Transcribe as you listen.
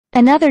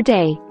Another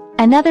day,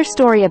 another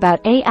story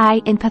about AI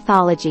in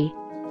pathology.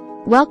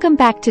 Welcome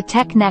back to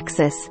Tech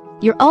Nexus,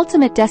 your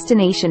ultimate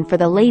destination for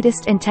the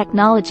latest in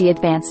technology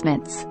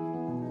advancements.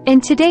 In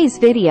today's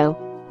video,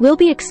 we'll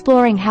be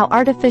exploring how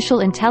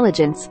artificial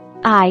intelligence,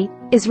 AI,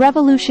 is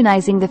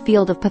revolutionizing the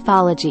field of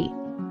pathology.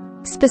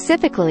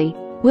 Specifically,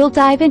 we'll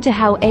dive into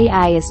how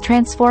AI is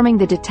transforming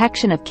the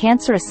detection of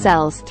cancerous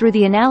cells through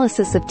the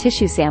analysis of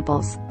tissue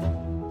samples.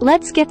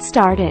 Let's get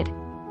started.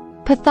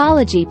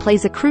 Pathology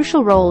plays a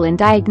crucial role in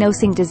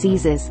diagnosing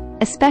diseases,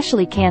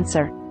 especially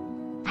cancer.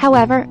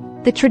 However,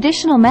 the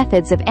traditional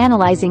methods of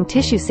analyzing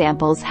tissue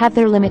samples have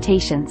their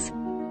limitations.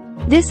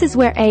 This is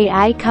where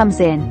AI comes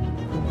in,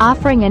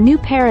 offering a new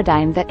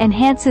paradigm that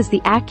enhances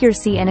the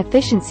accuracy and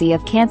efficiency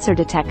of cancer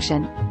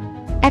detection.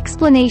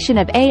 Explanation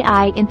of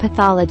AI in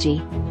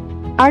pathology.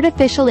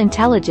 Artificial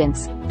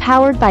intelligence,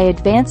 powered by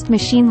advanced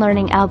machine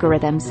learning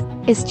algorithms,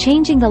 is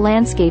changing the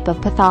landscape of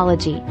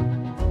pathology.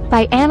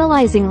 By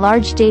analyzing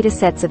large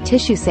datasets of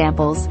tissue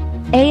samples,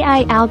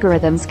 AI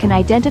algorithms can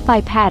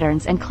identify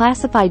patterns and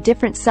classify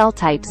different cell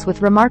types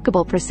with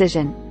remarkable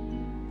precision.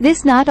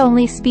 This not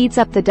only speeds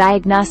up the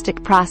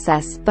diagnostic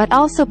process but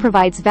also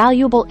provides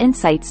valuable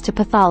insights to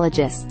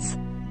pathologists.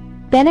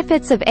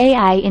 Benefits of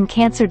AI in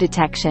cancer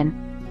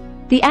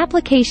detection. The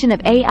application of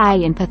AI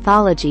in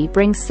pathology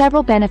brings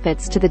several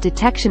benefits to the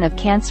detection of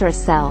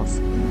cancerous cells.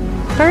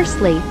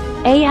 Firstly,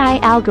 AI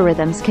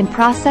algorithms can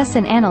process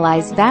and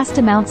analyze vast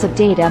amounts of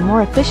data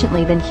more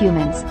efficiently than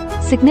humans,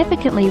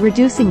 significantly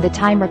reducing the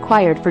time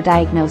required for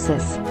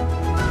diagnosis.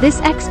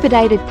 This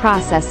expedited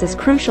process is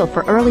crucial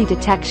for early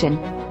detection,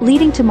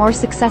 leading to more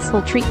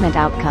successful treatment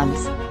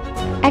outcomes.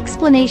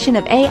 Explanation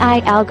of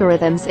AI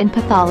algorithms in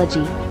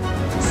pathology.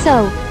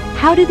 So,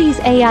 how do these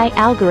AI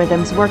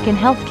algorithms work in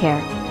healthcare?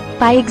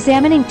 By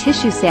examining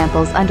tissue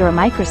samples under a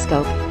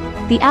microscope,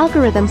 the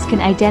algorithms can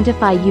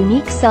identify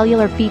unique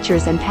cellular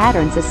features and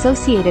patterns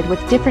associated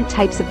with different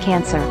types of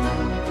cancer.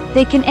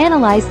 They can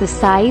analyze the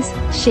size,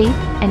 shape,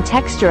 and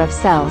texture of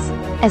cells,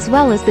 as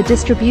well as the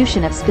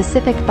distribution of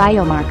specific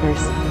biomarkers.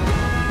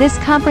 This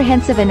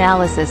comprehensive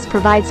analysis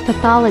provides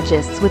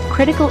pathologists with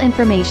critical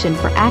information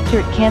for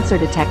accurate cancer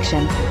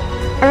detection.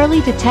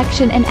 Early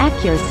detection and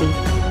accuracy.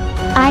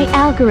 AI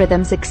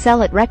algorithms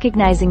excel at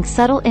recognizing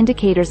subtle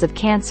indicators of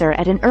cancer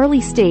at an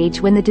early stage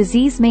when the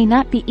disease may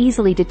not be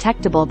easily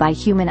detectable by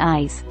human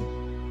eyes.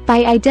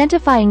 By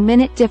identifying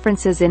minute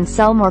differences in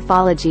cell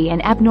morphology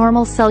and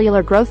abnormal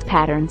cellular growth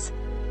patterns,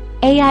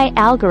 AI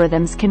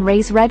algorithms can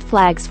raise red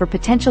flags for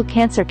potential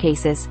cancer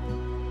cases,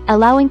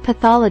 allowing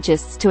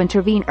pathologists to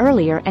intervene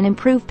earlier and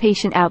improve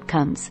patient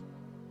outcomes.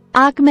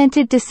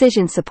 Augmented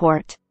decision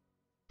support.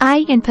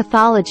 AI in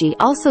pathology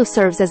also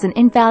serves as an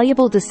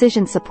invaluable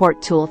decision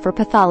support tool for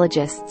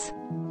pathologists.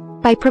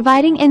 By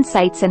providing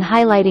insights and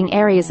highlighting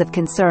areas of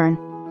concern,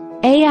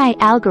 AI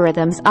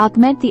algorithms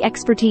augment the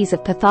expertise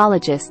of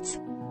pathologists,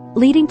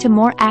 leading to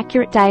more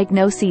accurate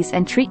diagnoses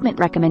and treatment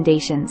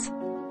recommendations.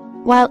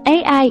 While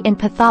AI in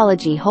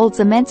pathology holds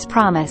immense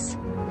promise,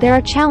 there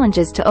are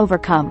challenges to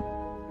overcome.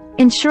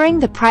 Ensuring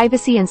the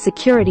privacy and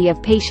security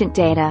of patient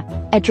data,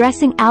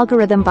 addressing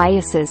algorithm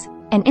biases,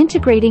 and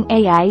integrating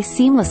AI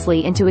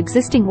seamlessly into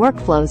existing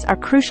workflows are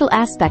crucial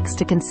aspects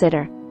to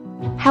consider.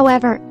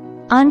 However,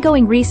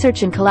 ongoing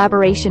research and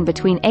collaboration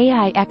between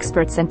AI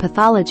experts and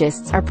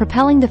pathologists are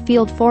propelling the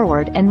field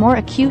forward, and more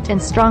acute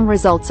and strong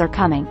results are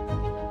coming.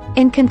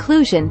 In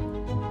conclusion,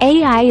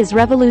 AI is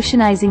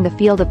revolutionizing the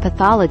field of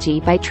pathology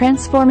by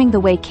transforming the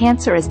way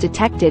cancer is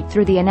detected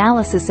through the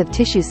analysis of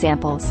tissue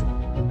samples.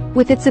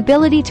 With its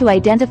ability to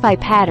identify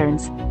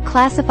patterns,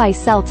 classify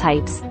cell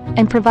types,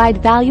 and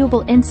provide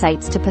valuable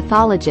insights to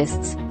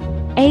pathologists,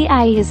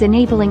 AI is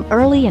enabling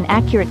early and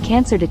accurate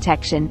cancer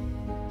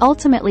detection,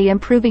 ultimately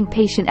improving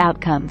patient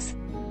outcomes.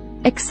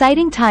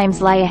 Exciting times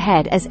lie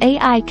ahead as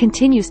AI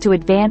continues to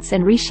advance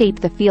and reshape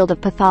the field of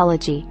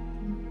pathology.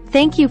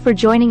 Thank you for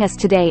joining us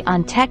today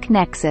on Tech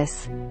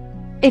Nexus.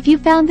 If you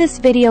found this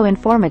video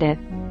informative,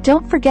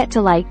 don't forget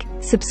to like,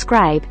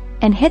 subscribe,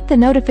 and hit the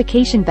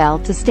notification bell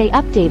to stay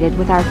updated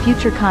with our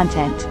future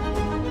content.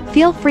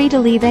 Feel free to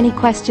leave any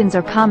questions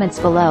or comments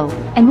below,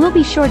 and we'll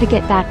be sure to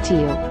get back to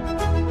you.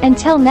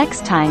 Until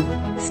next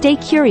time, stay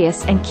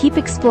curious and keep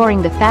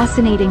exploring the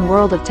fascinating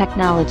world of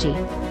technology.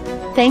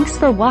 Thanks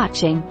for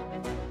watching.